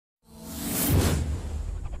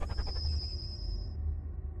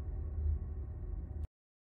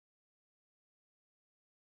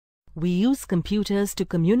We use computers to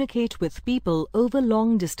communicate with people over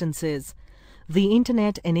long distances. The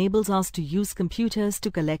Internet enables us to use computers to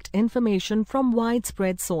collect information from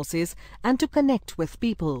widespread sources and to connect with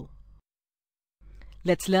people.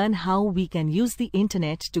 Let's learn how we can use the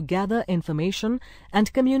Internet to gather information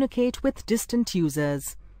and communicate with distant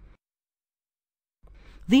users.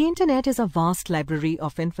 The Internet is a vast library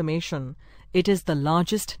of information. It is the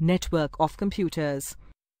largest network of computers.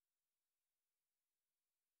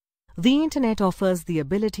 The Internet offers the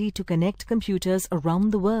ability to connect computers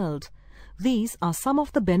around the world. These are some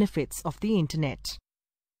of the benefits of the Internet.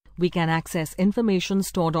 We can access information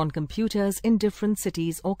stored on computers in different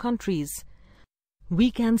cities or countries.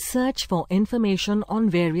 We can search for information on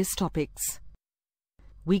various topics.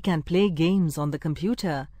 We can play games on the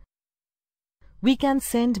computer. We can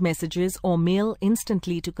send messages or mail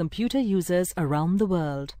instantly to computer users around the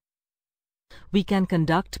world. We can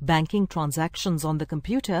conduct banking transactions on the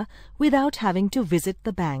computer without having to visit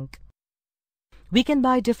the bank. We can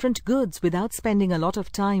buy different goods without spending a lot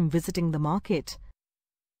of time visiting the market.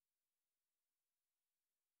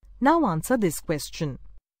 Now answer this question.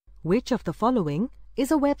 Which of the following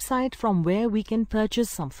is a website from where we can purchase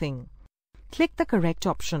something? Click the correct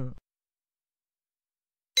option.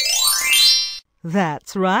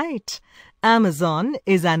 That's right. Amazon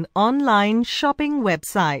is an online shopping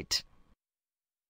website.